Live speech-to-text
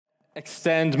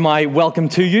Extend my welcome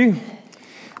to you,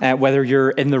 whether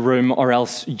you're in the room or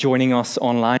else joining us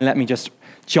online. Let me just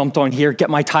jump down here, get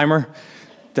my timer.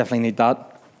 Definitely need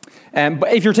that.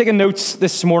 But if you're taking notes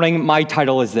this morning, my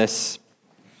title is this: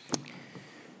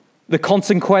 The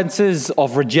Consequences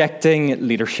of Rejecting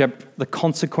Leadership. The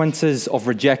Consequences of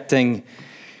Rejecting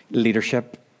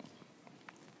Leadership.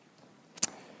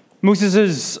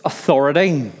 Moses'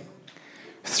 authority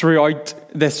throughout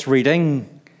this reading,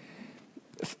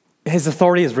 his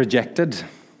authority is rejected.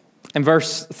 In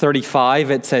verse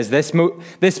 35, it says this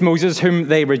Moses whom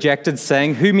they rejected,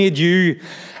 saying, "Who made you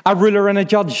a ruler and a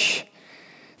judge?"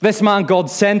 This man God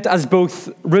sent as both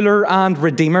ruler and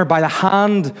redeemer by the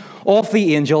hand of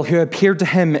the angel who appeared to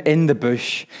him in the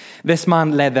bush. This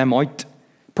man led them out,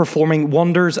 performing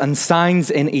wonders and signs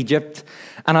in Egypt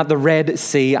and at the Red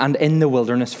Sea and in the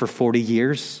wilderness for 40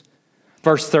 years.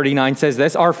 Verse 39 says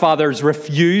this: "Our fathers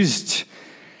refused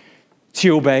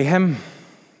to obey him,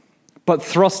 but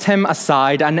thrust him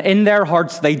aside, and in their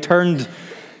hearts they turned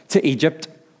to Egypt."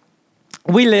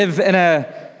 We live in an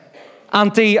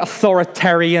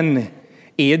anti-authoritarian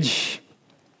age.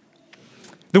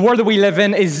 The world that we live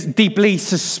in is deeply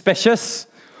suspicious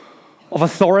of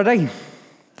authority.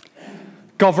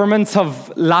 Governments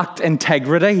have lacked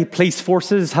integrity. Police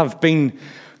forces have been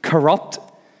corrupt.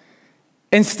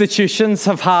 Institutions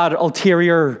have had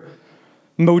ulterior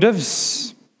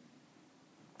motives.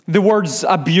 The words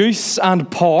abuse and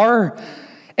power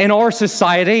in our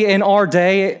society, in our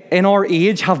day, in our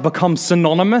age have become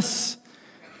synonymous.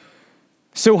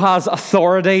 So has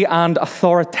authority and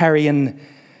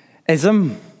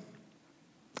authoritarianism.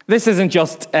 This isn't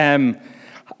just a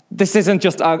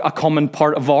common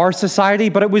part of our society,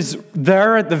 but it was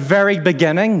there at the very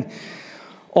beginning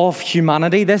of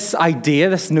humanity. This idea,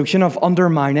 this notion of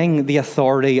undermining the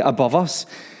authority above us.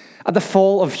 At the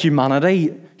fall of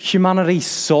humanity, humanity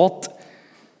sought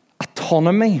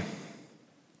autonomy.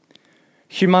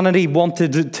 Humanity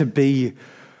wanted to be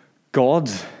God.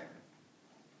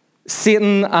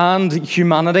 Satan and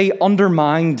humanity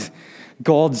undermined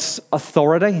God's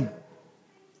authority.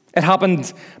 It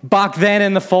happened back then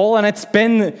in the fall, and it's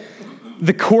been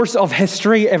the course of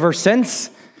history ever since.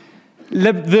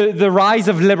 The rise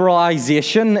of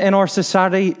liberalization in our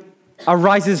society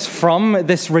arises from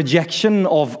this rejection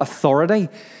of authority.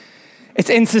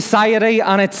 It's in society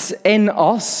and it's in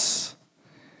us.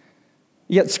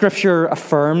 Yet Scripture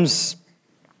affirms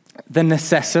the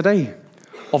necessity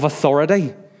of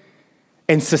authority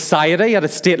in society at a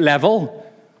state level,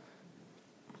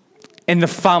 in the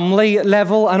family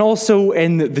level, and also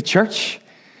in the church.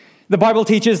 The Bible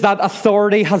teaches that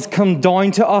authority has come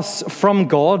down to us from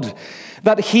God,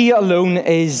 that He alone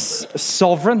is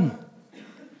sovereign.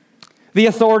 The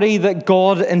authority that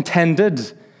God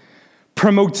intended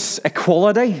promotes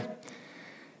equality.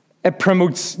 It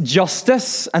promotes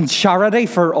justice and charity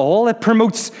for all. It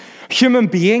promotes human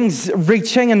beings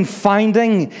reaching and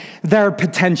finding their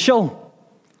potential.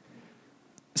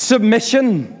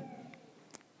 Submission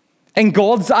in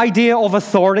God's idea of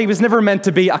authority was never meant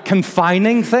to be a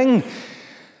confining thing,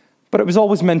 but it was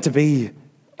always meant to be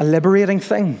a liberating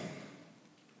thing.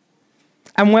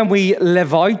 And when we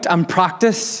live out and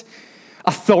practice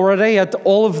authority at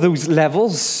all of those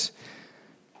levels,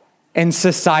 in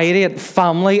society, at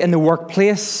family, in the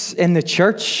workplace, in the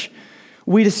church,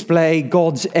 we display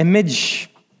God's image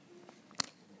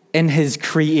in His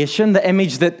creation, the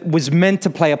image that was meant to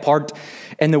play a part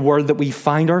in the world that we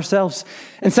find ourselves.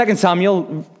 In 2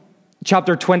 Samuel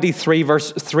chapter 23,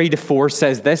 verse 3-4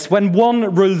 says this: "When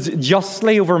one rules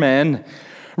justly over men,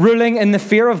 ruling in the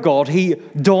fear of God, he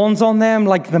dawns on them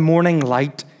like the morning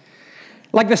light,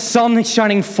 like the sun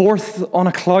shining forth on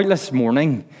a cloudless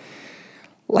morning,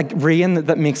 like rain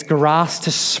that makes grass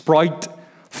to sprout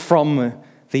from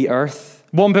the earth."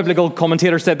 One biblical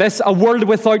commentator said this: "A world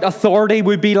without authority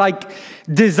would be like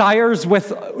desires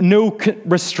with no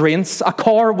restraints, a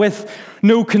car with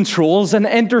no controls, an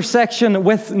intersection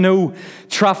with no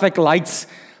traffic lights,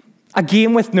 a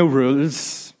game with no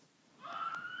rules,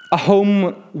 a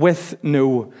home with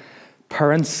no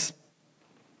parents."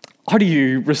 How do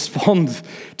you respond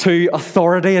to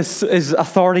authority? Is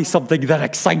authority something that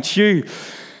excites you?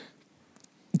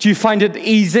 Do you find it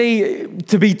easy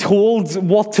to be told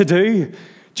what to do?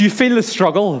 Do you feel the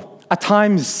struggle at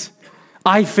times?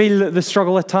 I feel the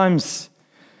struggle at times.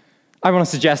 I want to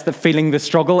suggest that feeling the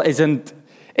struggle is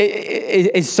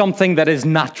something that is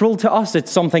natural to us.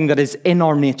 It's something that is in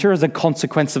our nature as a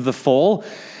consequence of the fall.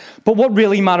 But what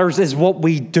really matters is what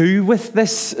we do with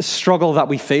this struggle that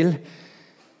we feel.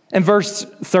 In verse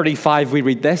 35, we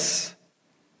read this: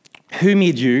 "Who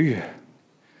made you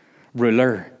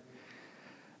ruler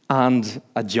and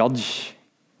a judge.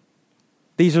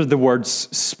 These are the words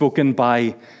spoken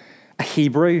by a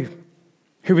Hebrew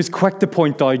who was quick to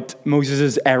point out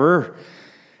Moses' error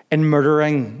in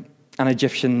murdering an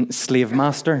Egyptian slave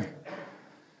master.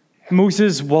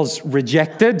 Moses was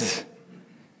rejected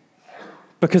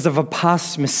because of a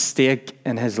past mistake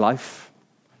in his life.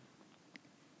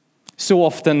 So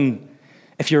often,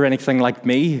 if you're anything like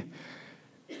me,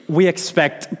 we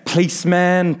expect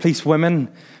policemen, policewomen,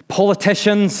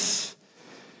 politicians,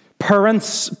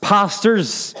 parents,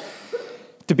 pastors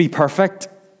to be perfect.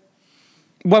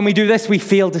 When we do this, we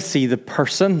fail to see the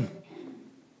person.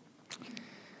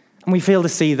 And we fail to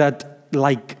see that,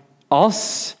 like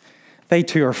us, they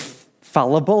too are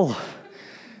fallible.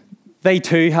 They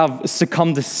too have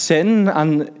succumbed to sin,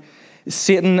 and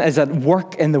Satan is at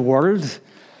work in the world.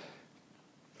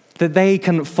 That they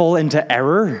can fall into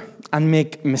error and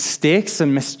make mistakes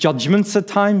and misjudgments at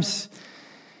times.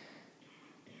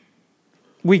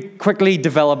 We quickly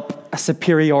develop a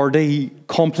superiority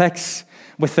complex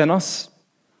within us.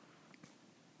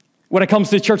 When it comes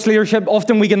to church leadership,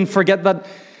 often we can forget that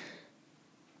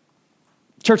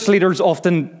church leaders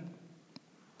often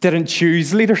didn't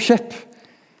choose leadership.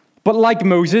 But like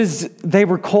Moses, they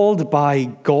were called by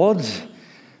God.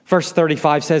 Verse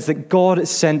 35 says that God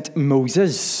sent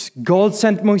Moses. God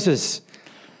sent Moses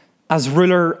as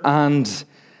ruler and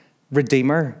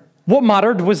redeemer. What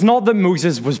mattered was not that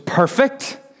Moses was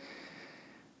perfect,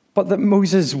 but that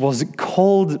Moses was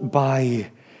called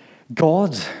by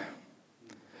God.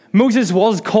 Moses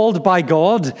was called by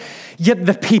God, yet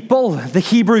the people, the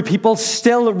Hebrew people,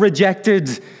 still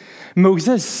rejected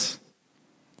Moses.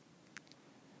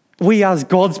 We as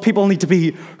God's people need to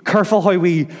be careful how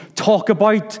we talk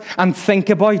about and think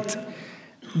about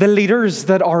the leaders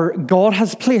that God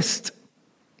has placed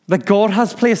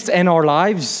in our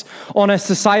lives on a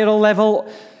societal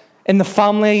level, in the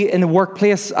family, in the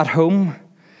workplace, at home.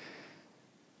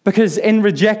 Because in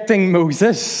rejecting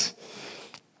Moses'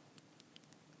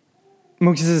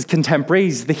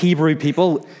 contemporaries, the Hebrew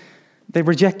people, they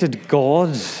rejected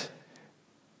God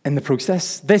in the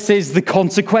process. This is the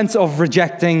consequence of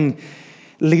rejecting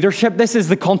leadership. This is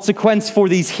the consequence for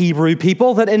these Hebrew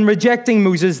people, that in rejecting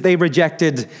Moses, they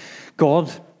rejected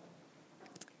God.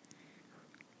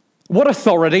 What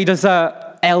authority does an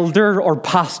elder or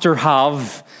pastor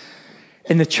have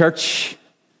in the church?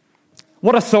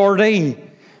 What authority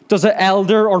does an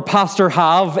elder or pastor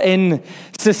have in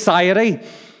society?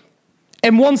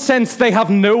 In one sense, they have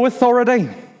no authority,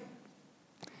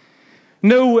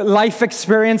 no life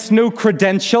experience, no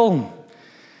credential,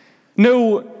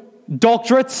 no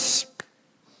doctorates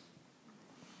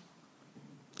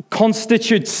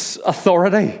constitutes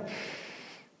authority.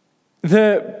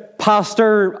 The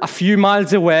pastor a few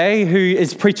miles away who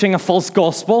is preaching a false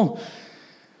gospel,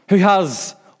 who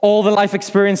has all the life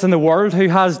experience in the world, who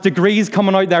has degrees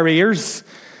coming out their ears,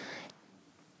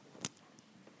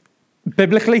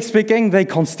 biblically speaking, they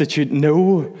constitute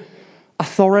no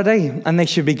authority, and they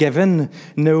should be given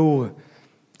no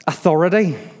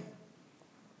authority.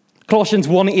 Colossians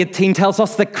 1:18 tells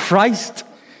us that Christ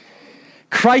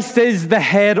is the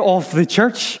head of the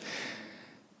church.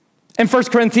 In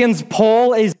 1 Corinthians,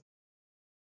 Paul is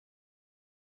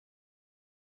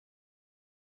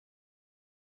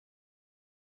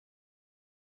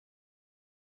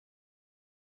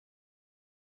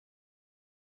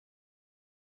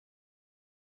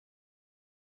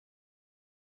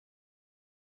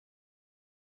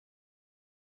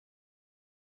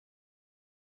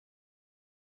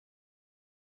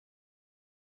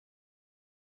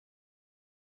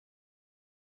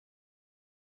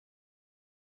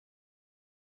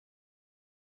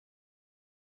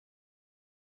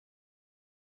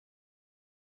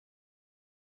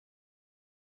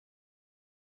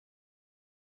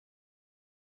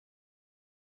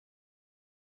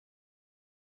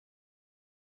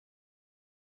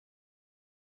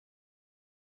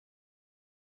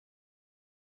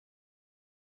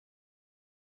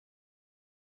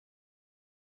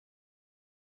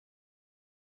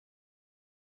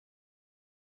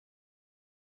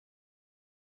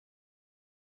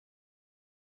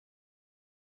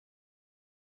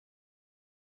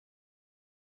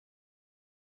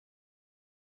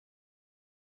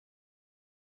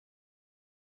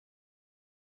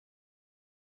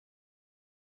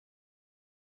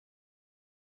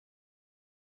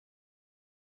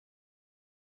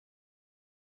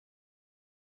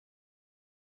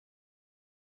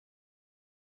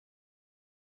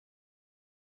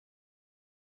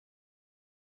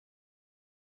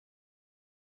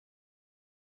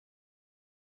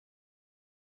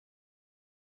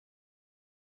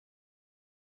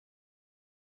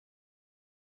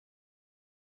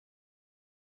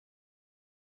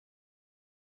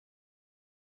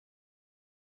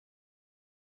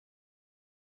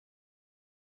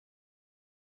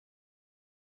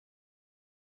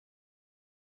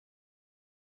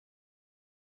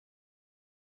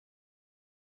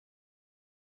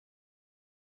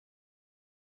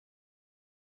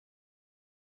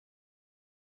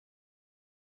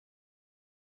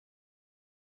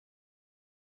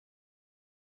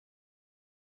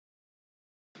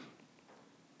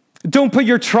Don't put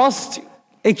your trust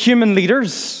in human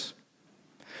leaders.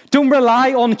 Don't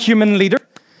rely on human leaders.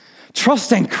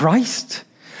 Trust in Christ.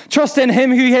 Trust in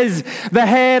Him who is the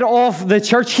head of the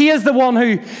church. He is the one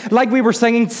who, like we were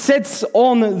singing, sits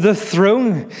on the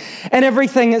throne. And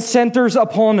everything centers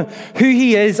upon who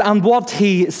He is and what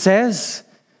He says.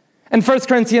 In 1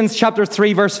 Corinthians chapter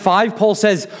 3, verse 5, Paul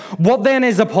says, "What then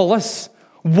is Apollos?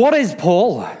 What is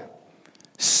Paul?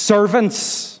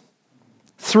 Servants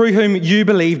through whom you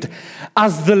believed,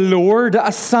 as the Lord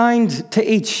assigned to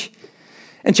each."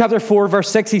 In chapter 4, verse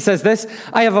 6, he says this,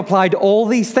 "I have applied all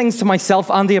these things to myself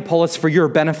and the Apollos for your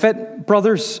benefit,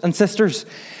 brothers and sisters."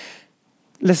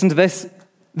 Listen to this,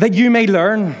 "that you may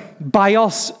learn by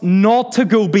us not to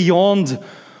go beyond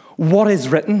what is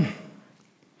written."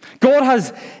 God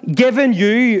has given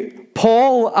you,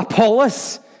 Paul,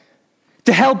 Apollos,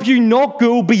 to help you not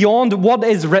go beyond what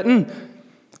is written.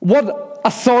 What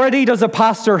authority does a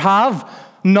pastor have?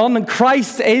 None.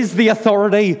 Christ is the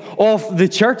authority of the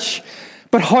church.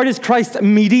 But how does Christ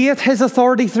mediate His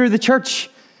authority through the church?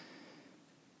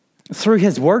 Through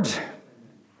His word.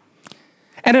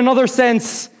 In another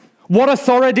sense, what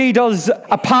authority does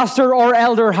a pastor or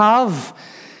elder have?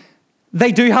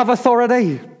 They do have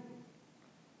authority.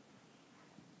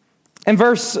 In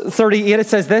verse 38 it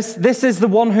says this, "This is the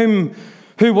one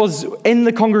who was in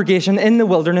the congregation in the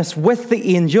wilderness with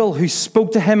the angel who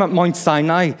spoke to him at Mount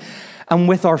Sinai and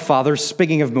with our fathers,"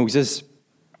 speaking of Moses.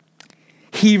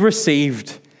 "He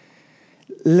received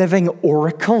living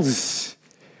oracles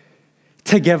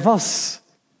to give us."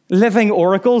 Living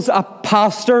oracles. A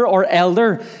pastor or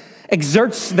elder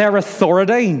exerts their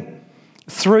authority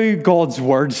through God's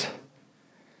word.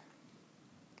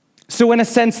 So in a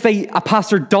sense, a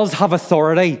pastor does have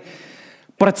authority,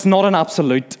 but it's not an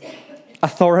absolute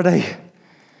authority.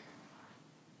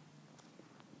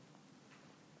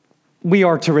 We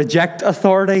are to reject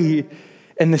authority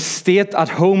in the state, at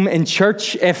home, in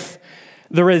church, if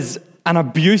there is an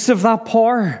abuse of that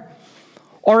power,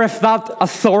 or if that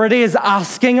authority is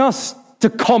asking us to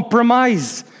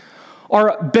compromise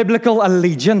our biblical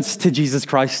allegiance to Jesus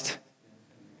Christ.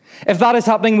 If that is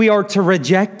happening, we are to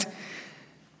reject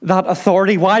that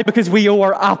authority. Why? Because we owe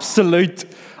our absolute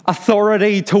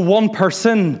authority to one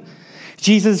person,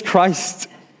 Jesus Christ.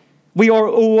 We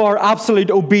owe our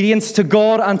absolute obedience to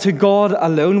God and to God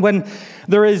alone. When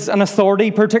there is an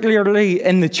authority, particularly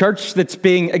in the church, that's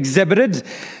being exhibited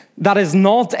that is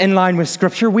not in line with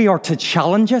Scripture, we are to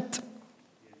challenge it.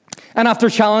 And after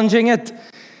challenging it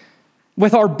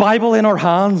with our Bible in our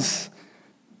hands,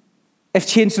 if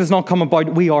change does not come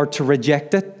about, we are to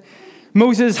reject it.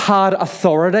 Moses had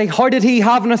authority. How did he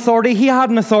have an authority? He had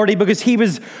an authority because he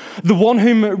was the one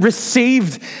who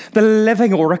received the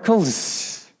living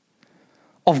oracles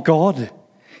of God.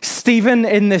 Stephen,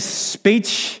 in this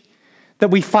speech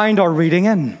that we find our reading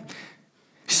in,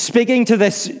 speaking to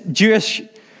this Jewish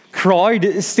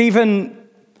crowd, Stephen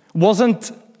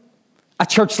wasn't a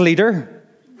church leader.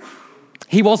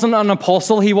 He wasn't an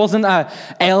apostle. He wasn't an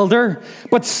elder.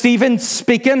 But Stephen,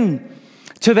 speaking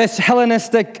to this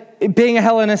being a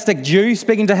Hellenistic Jew,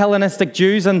 speaking to Hellenistic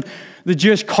Jews and the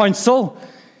Jewish council,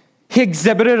 he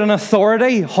exhibited an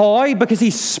authority. How? Because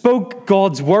he spoke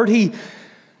God's word. He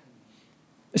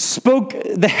spoke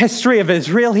the history of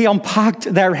Israel. He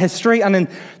unpacked their history and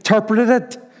interpreted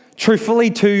it truthfully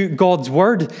to God's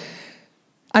word.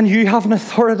 And you have an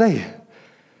authority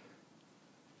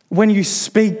when you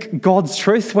speak God's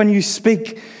truth, when you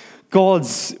speak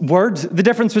God's word. The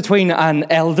difference between an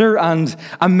elder and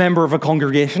a member of a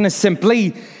congregation is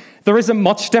simply, there isn't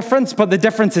much difference, but the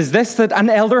difference is this, that an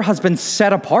elder has been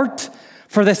set apart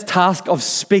for this task of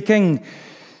speaking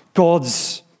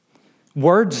God's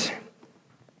word.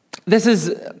 This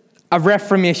is a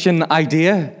Reformation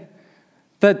idea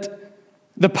that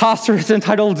the pastor is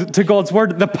entitled to God's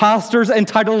word, the pastor's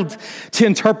entitled to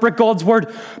interpret God's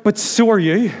word, but so are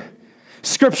you.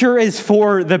 Scripture is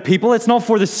for the people. It's not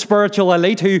for the spiritual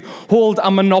elite who hold a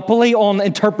monopoly on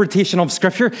interpretation of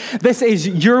Scripture. This is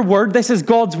your word. This is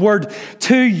God's word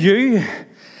to you.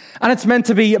 And it's meant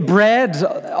to be bread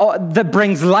that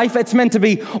brings life. It's meant to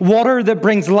be water that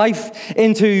brings life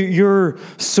into your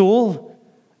soul.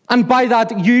 And by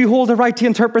that, you hold a right to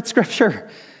interpret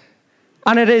Scripture.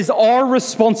 And it is our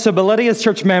responsibility as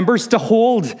church members to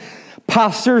hold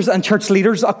pastors and church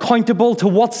leaders accountable to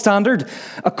what standard?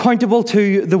 Accountable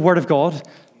to the Word of God.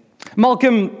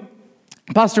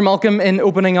 Pastor Malcolm, in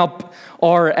opening up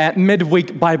our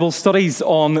midweek Bible studies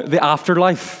on the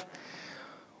afterlife,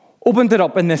 opened it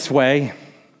up in this way.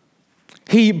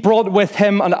 He brought with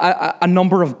him a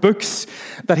number of books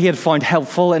that he had found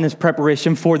helpful in his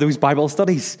preparation for those Bible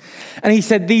studies. And he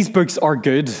said, these books are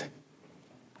good.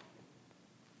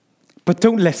 But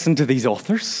don't listen to these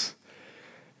authors.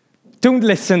 Don't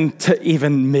listen to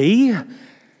even me.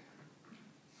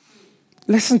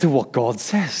 Listen to what God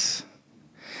says.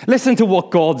 Listen to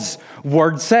what God's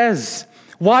word says.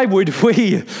 Why would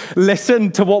we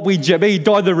listen to what Jimmy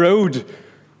down the road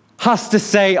has to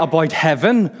say about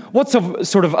heaven? What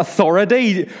sort of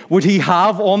authority would he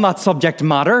have on that subject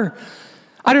matter?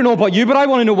 I don't know about you, but I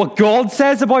want to know what God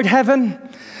says about heaven.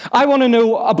 I want to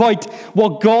know about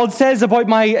what God says about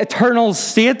my eternal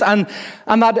state and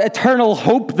that eternal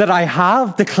hope that I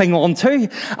have to cling on to.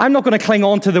 I'm not going to cling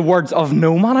on to the words of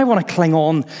no man. I want to cling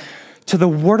on to the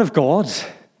Word of God.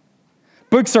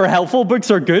 Books are helpful,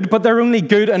 books are good, but they're only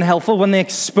good and helpful when they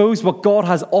expose what God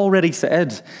has already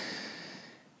said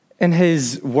in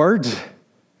His Word.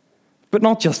 But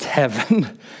not just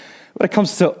heaven. When it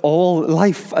comes to all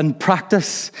life and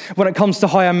practice, when it comes to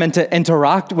how I'm meant to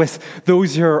interact with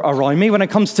those who are around me, when it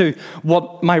comes to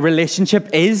what my relationship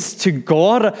is to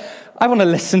God, I want to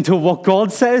listen to what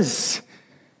God says.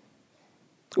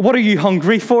 What are you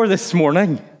hungry for this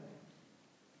morning?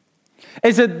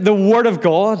 Is it the Word of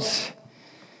God?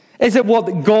 Is it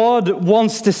what God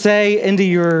wants to say into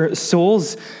your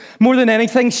souls? More than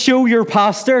anything, show your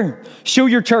pastor, show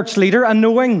your church leader, and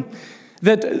knowing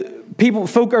that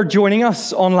folk are joining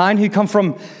us online who come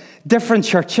from different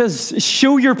churches.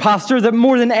 Show your pastor that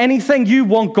more than anything, you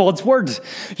want God's word.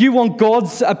 You want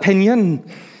God's opinion.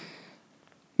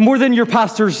 More than your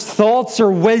pastor's thoughts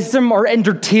or wisdom or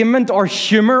entertainment or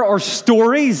humor or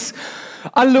stories.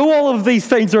 Although all of these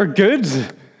things are good,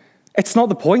 it's not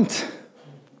the point.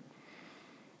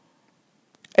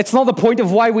 It's not the point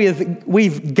of why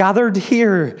we've gathered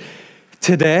here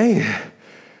today.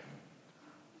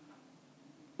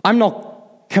 I'm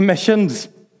not commissioned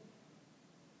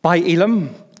by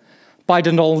Elim, by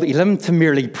Donald Elim, to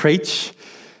merely preach.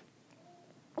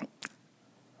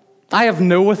 I have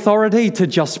no authority to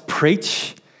just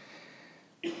preach.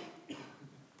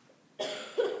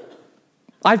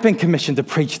 I've been commissioned to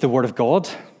preach the Word of God.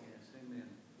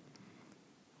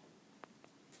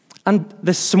 And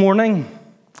this morning,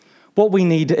 what we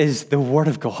need is the Word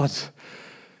of God.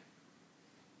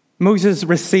 Moses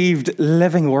received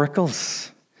living oracles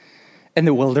in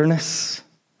the wilderness.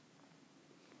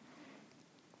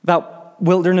 That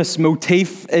wilderness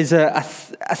motif is a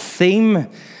theme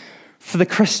for the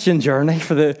Christian journey,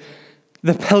 for the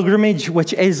pilgrimage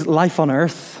which is life on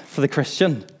earth for the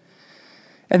Christian.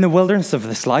 In the wilderness of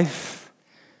this life,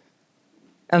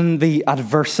 and the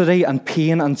adversity and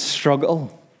pain and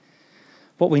struggle,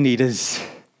 what we need is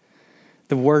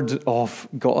the Word of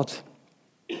God.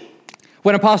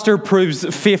 When a pastor proves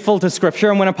faithful to Scripture,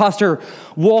 and when a pastor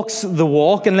walks the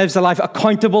walk and lives a life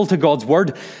accountable to God's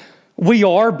Word, we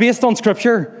are, based on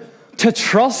Scripture, to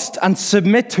trust and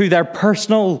submit to their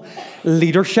personal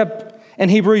leadership. In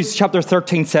Hebrews chapter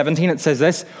 13, 17, it says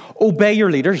this: "Obey your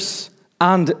leaders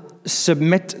and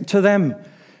submit to them,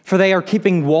 for they are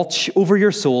keeping watch over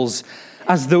your souls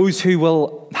as those who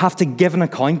will have to give an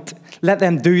account. Let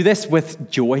them do this with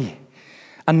joy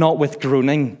and not with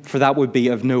groaning, for that would be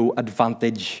of no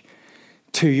advantage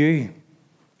to you."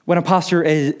 When a pastor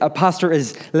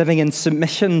is living in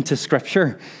submission to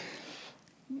Scripture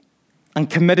and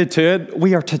committed to it,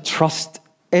 we are to trust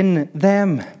in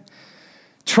them.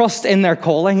 Trust in their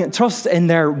calling, trust in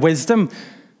their wisdom,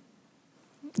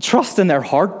 trust in their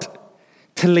heart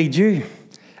to lead you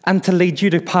and to lead you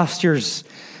to pastures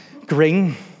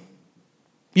green.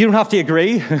 You don't have to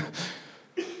agree.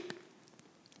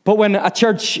 But when a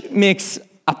church makes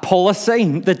a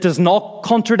policy that does not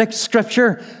contradict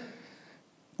Scripture,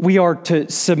 we are to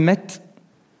submit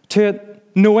to it,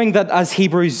 knowing that, as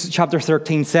Hebrews chapter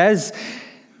 13 says,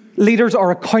 leaders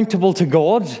are accountable to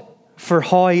God for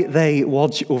how they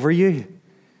watch over you.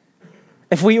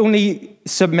 If we only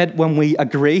submit when we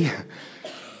agree,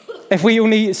 if we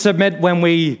only submit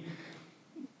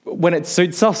when it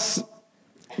suits us,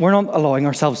 we're not allowing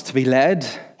ourselves to be led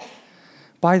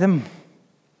by them.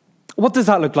 What does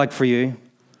that look like for you?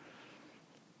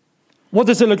 What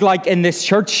does it look like in this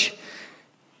church?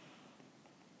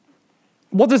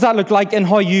 What does that look like in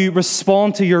how you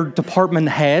respond to your department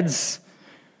heads,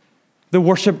 the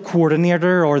worship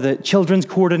coordinator or the children's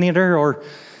coordinator or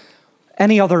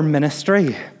any other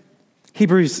ministry?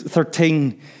 Hebrews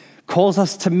 13 calls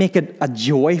us to make it a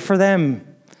joy for them.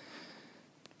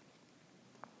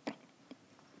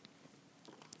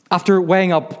 After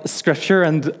weighing up Scripture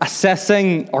and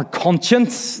assessing our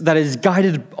conscience that is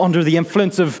guided under the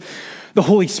influence of the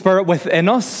Holy Spirit within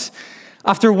us,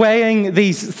 after weighing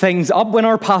these things up, when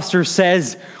our pastor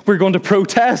says we're going to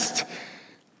protest,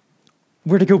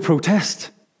 we're to go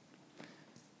protest.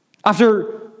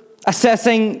 After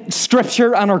assessing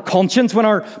Scripture and our conscience. When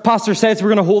our pastor says we're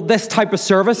going to hold this type of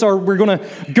service or we're going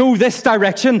to go this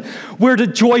direction, we're to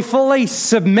joyfully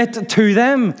submit to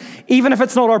them, even if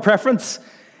it's not our preference,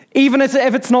 even if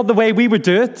it's not the way we would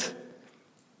do it,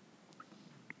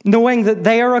 knowing that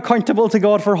they are accountable to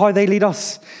God for how they lead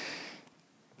us.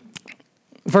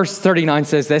 Verse 39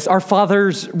 says this: our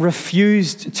fathers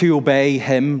refused to obey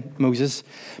him, Moses,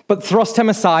 but thrust him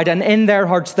aside, and in their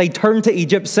hearts they turned to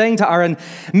Egypt, saying to Aaron,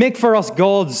 make for us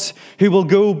gods who will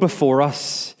go before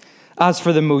us. As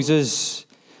for this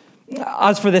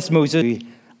Moses,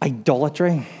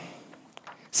 idolatry.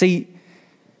 See,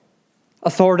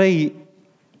 authority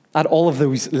at all of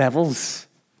those levels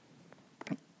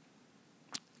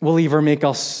will either make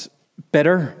us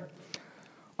bitter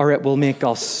or it will make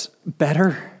us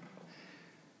better.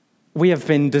 We have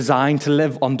been designed to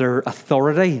live under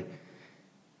authority.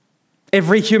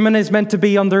 Every human is meant to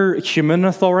be under human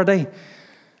authority.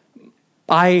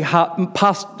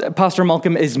 Pastor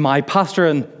Malcolm is my pastor,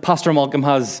 and Pastor Malcolm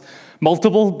has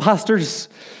multiple pastors.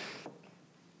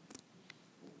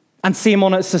 And same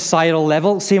on a societal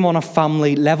level, same on a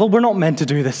family level. We're not meant to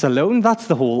do this alone. That's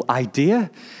the whole idea.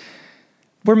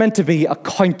 We're meant to be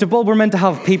accountable. We're meant to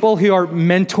have people who are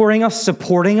mentoring us,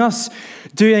 supporting us,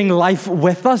 doing life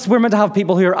with us. We're meant to have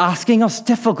people who are asking us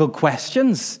difficult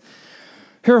questions,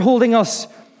 who are holding us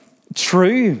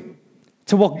true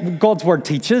to what God's word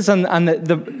teaches and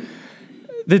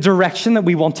the direction that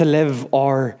we want to live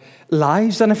our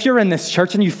lives. And if you're in this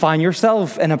church and you find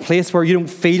yourself in a place where you don't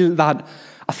feel that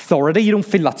authority, you don't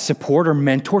feel that support or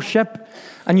mentorship,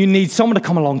 and you need someone to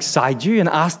come alongside you and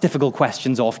ask difficult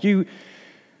questions of you,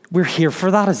 we're here for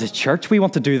that as a church. We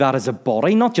want to do that as a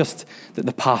body, not just that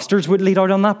the pastors would lead out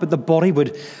on that, but the body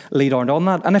would lead out on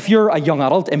that. And if you're a young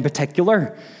adult in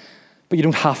particular, but you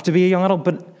don't have to be a young adult,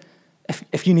 but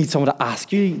if you need someone to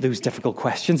ask you those difficult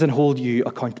questions and hold you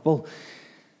accountable,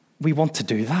 we want to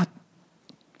do that.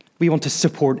 We want to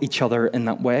support each other in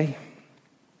that way.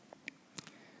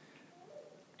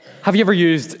 Have you ever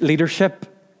used leadership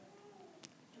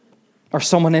or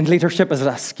someone in leadership as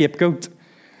a scapegoat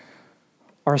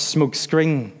or a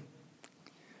smokescreen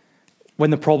when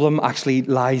the problem actually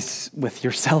lies with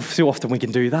yourself? So often we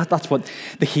can do that. That's what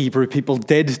the Hebrew people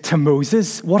did to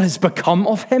Moses. What has become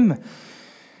of him?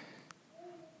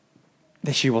 The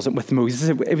issue wasn't with Moses,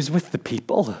 it was with the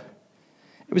people.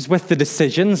 It was with the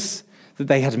decisions that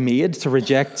they had made to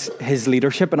reject his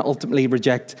leadership and ultimately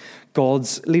reject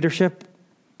God's leadership.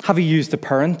 Have you used a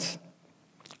parent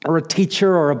or a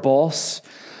teacher or a boss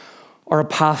or a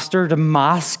pastor to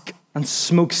mask and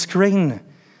smokescreen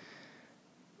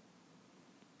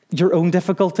your own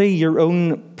difficulty, your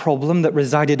own problem that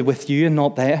resided with you and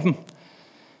not them?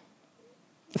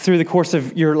 Through the course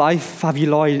of your life, have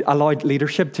you allowed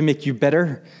leadership to make you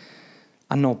bitter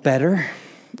and not better?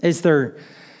 Is there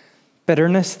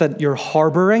bitterness that you're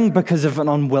harboring because of an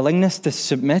unwillingness to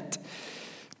submit?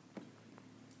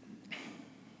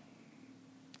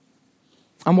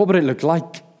 And what would it look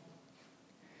like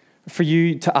for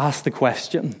you to ask the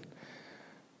question,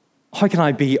 how can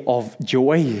I be of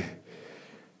joy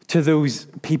to those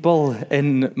people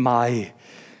in my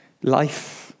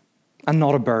life? And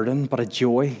not a burden, but a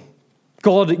joy.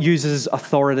 God uses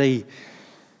authority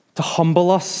to humble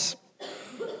us.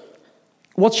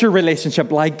 What's your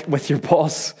relationship like with your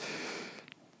boss?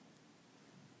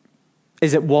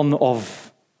 Is it one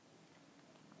of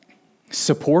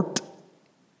support?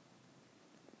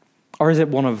 Or is it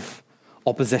one of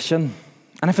opposition?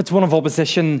 And if it's one of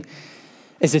opposition,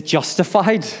 is it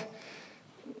justified?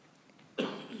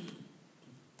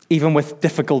 Even with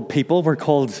difficult people, we're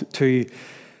called to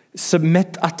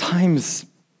submit at times.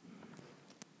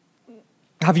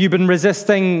 Have you been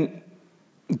resisting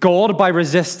God by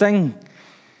resisting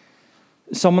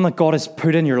someone that God has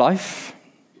put in your life?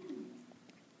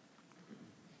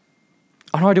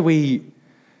 And how do we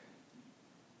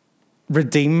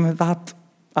redeem that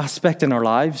aspect in our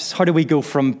lives? How do we go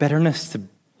from bitterness to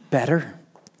better?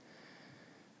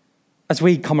 As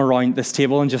we come around this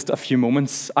table in just a few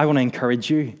moments, I want to encourage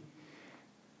you,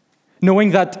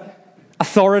 knowing that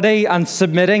authority and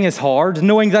submitting is hard,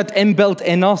 knowing that inbuilt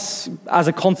in us as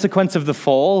a consequence of the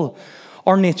fall,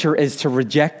 our nature is to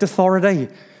reject authority,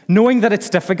 knowing that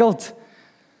it's difficult.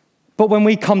 But when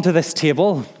we come to this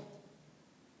table,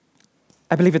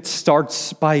 I believe it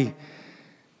starts by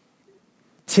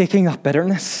taking that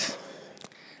bitterness,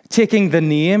 taking the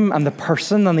name and the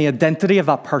person and the identity of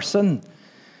that person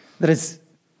that is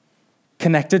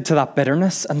connected to that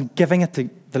bitterness and giving it to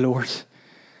the Lord.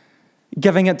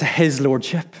 Giving it to his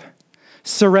lordship,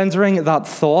 surrendering that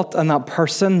thought and that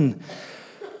person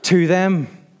to them.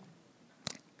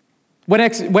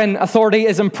 When authority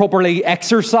isn't properly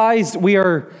exercised,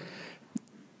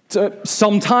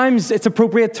 sometimes it's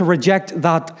appropriate to reject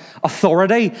that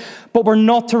authority, but we're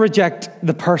not to reject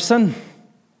the person.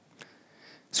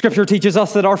 Scripture teaches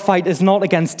us that our fight is not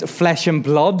against flesh and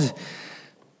blood,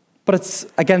 but it's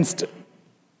against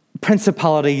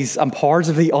principalities and powers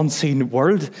of the unseen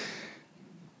world.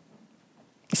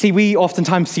 See, we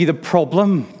oftentimes see the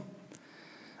problem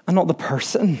and not the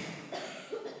person.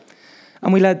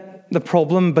 And we let the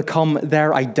problem become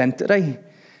their identity.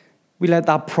 We let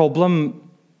that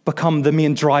problem become the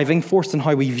main driving force in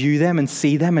how we view them and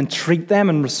see them and treat them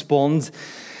and respond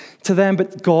to them.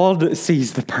 But God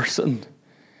sees the person,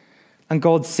 and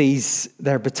God sees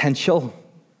their potential.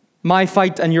 My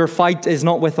fight and your fight is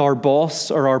not with our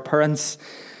boss or our parents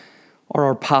or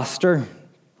our pastor.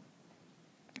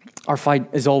 Our fight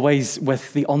is always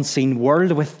with the unseen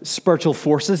world, with spiritual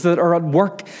forces that are at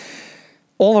work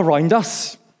all around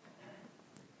us.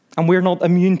 And we're not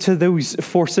immune to those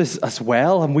forces as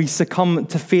well, and we succumb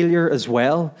to failure as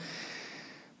well.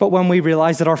 But when we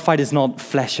realize that our fight is not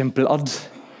flesh and blood,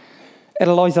 it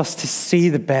allows us to see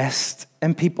the best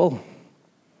in people.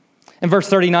 In verse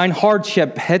 39,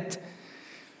 hardship hit,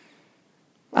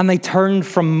 and they turned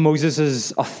from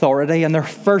Moses' authority, and their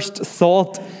first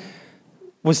thought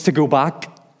was to go back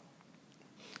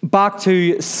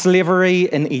to slavery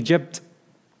in Egypt.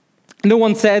 No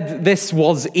one said this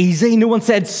was easy. No one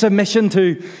said submission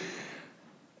to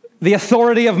the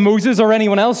authority of Moses or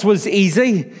anyone else was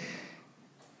easy.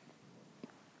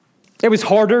 It was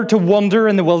harder to wander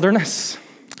in the wilderness.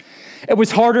 It was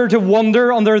harder to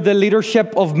wander under the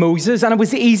leadership of Moses, and it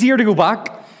was easier to go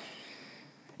back.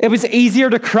 It was easier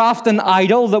to craft an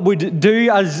idol that would do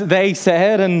as they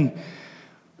said and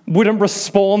wouldn't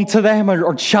respond to them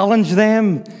or challenge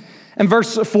them. In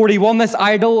verse 41, this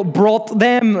idol brought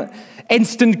them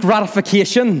instant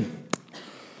gratification.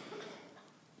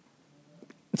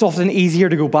 It's often easier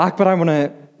to go back, but I want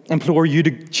to implore you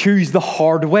to choose the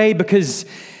hard way because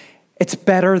it's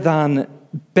better than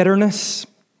bitterness.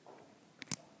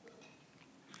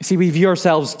 See, we view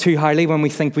ourselves too highly when we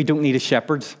think we don't need a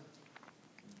shepherd.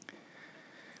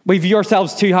 We view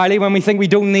ourselves too highly when we think we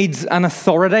don't need an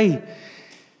authority,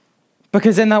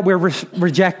 because in that we're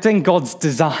rejecting God's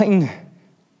design.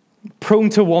 Prone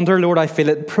to wander, Lord, I feel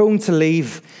it. Prone to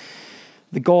leave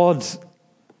the God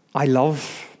I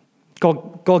love.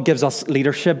 God gives us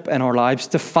leadership in our lives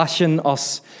to fashion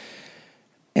us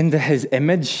into his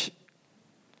image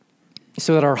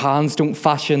so that our hands don't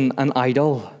fashion an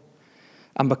idol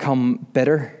and become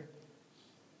bitter.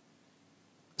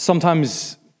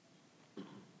 Sometimes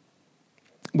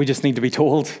we just need to be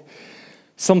told.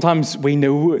 Sometimes we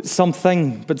know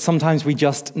something, but sometimes we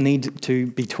just need to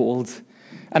be told.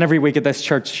 And every week at this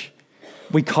church,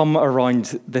 we come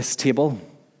around this table.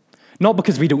 Not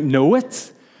because we don't know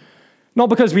it, not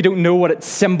because we don't know what it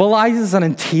symbolizes and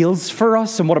entails for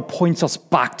us and what it points us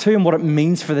back to and what it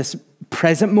means for this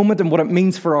present moment and what it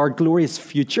means for our glorious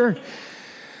future.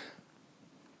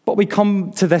 But we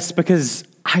come to this because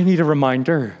I need a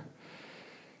reminder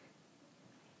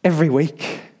every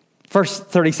week. Verse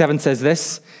 37 says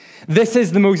this: "This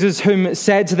is the Moses whom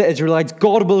said to the Israelites,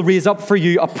 God will raise up for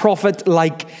you a prophet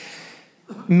like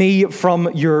me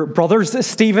from your brothers."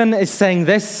 Stephen is saying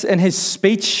this in his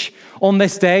speech on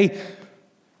this day.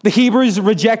 The Hebrews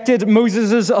rejected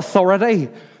Moses' authority.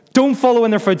 Don't follow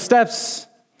in their footsteps.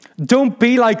 Don't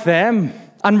be like them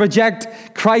and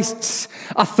reject Christ's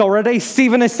authority.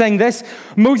 Stephen is saying this: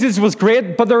 Moses was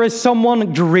great, but there is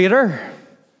someone greater.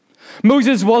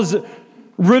 Moses was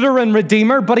ruler and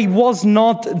redeemer, but he was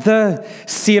not the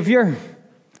Savior.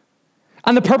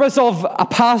 And the purpose of a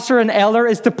pastor and elder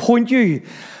is to point you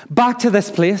back to this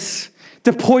place,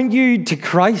 to point you to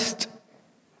Christ.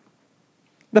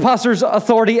 The pastor's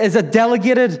authority is a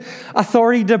delegated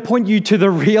authority to point you to the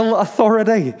real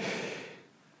authority.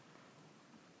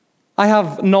 I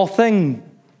have nothing,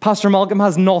 Pastor Malcolm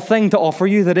has nothing to offer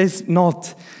you that is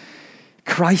not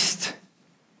Christ.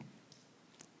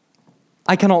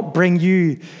 I cannot bring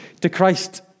you to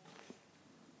Christ.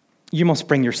 You must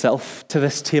bring yourself to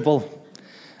this table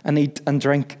and eat and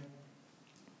drink.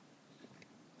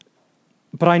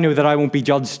 But I know that I won't be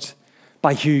judged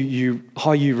by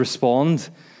how you respond.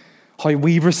 How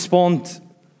we respond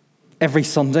every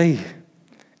Sunday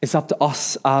is up to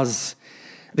us as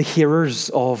the hearers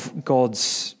of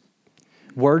God's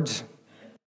word.